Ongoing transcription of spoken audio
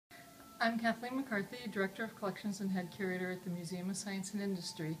I'm Kathleen McCarthy, Director of Collections and Head Curator at the Museum of Science and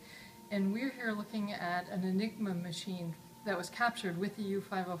Industry, and we're here looking at an Enigma machine that was captured with the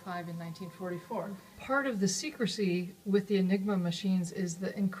U-505 in 1944. Part of the secrecy with the Enigma machines is the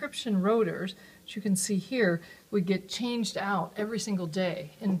encryption rotors, which you can see here, would get changed out every single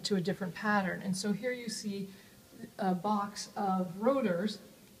day into a different pattern. And so here you see a box of rotors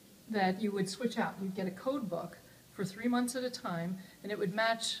that you would switch out. You'd get a code book for 3 months at a time, and it would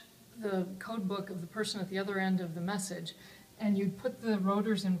match the code book of the person at the other end of the message, and you'd put the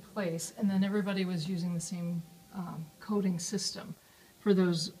rotors in place, and then everybody was using the same coding system for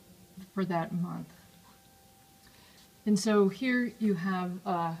that month. And so here you have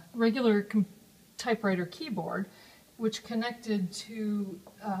a regular typewriter keyboard, which connected to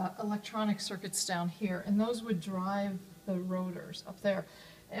electronic circuits down here, and those would drive the rotors up there.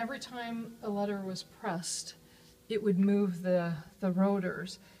 Every time a letter was pressed, it would move the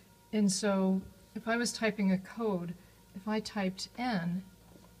rotors. And so if I was typing a code, if I typed N,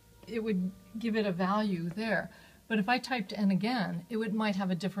 it would give it a value there. But if I typed N again, it might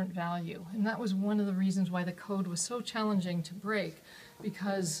have a different value. And that was one of the reasons why the code was so challenging to break,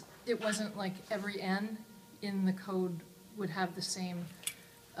 because it wasn't like every N in the code would have the same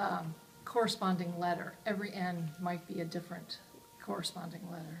corresponding letter. Every N might be a different corresponding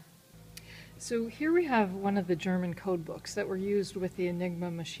letter. So here we have one of the German code books that were used with the Enigma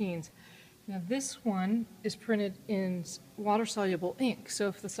machines. Now this one is printed in water-soluble ink, so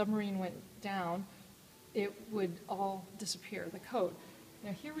if the submarine went down, it would all disappear, the code.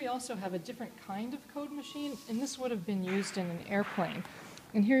 Now here we also have a different kind of code machine, and this would have been used in an airplane.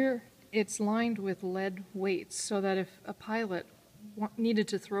 And here it's lined with lead weights, so that if a pilot needed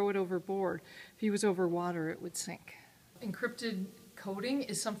to throw it overboard, if he was over water, it would sink. Encrypted coding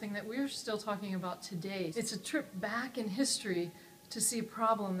is something that we're still talking about today. It's a trip back in history to see a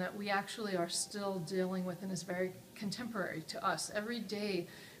problem that we actually are still dealing with and is very contemporary to us. Every day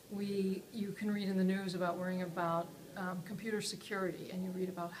you can read in the news about worrying about computer security, and you read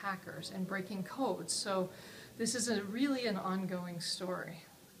about hackers and breaking codes. So this is really an ongoing story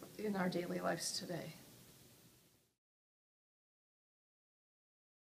in our daily lives today.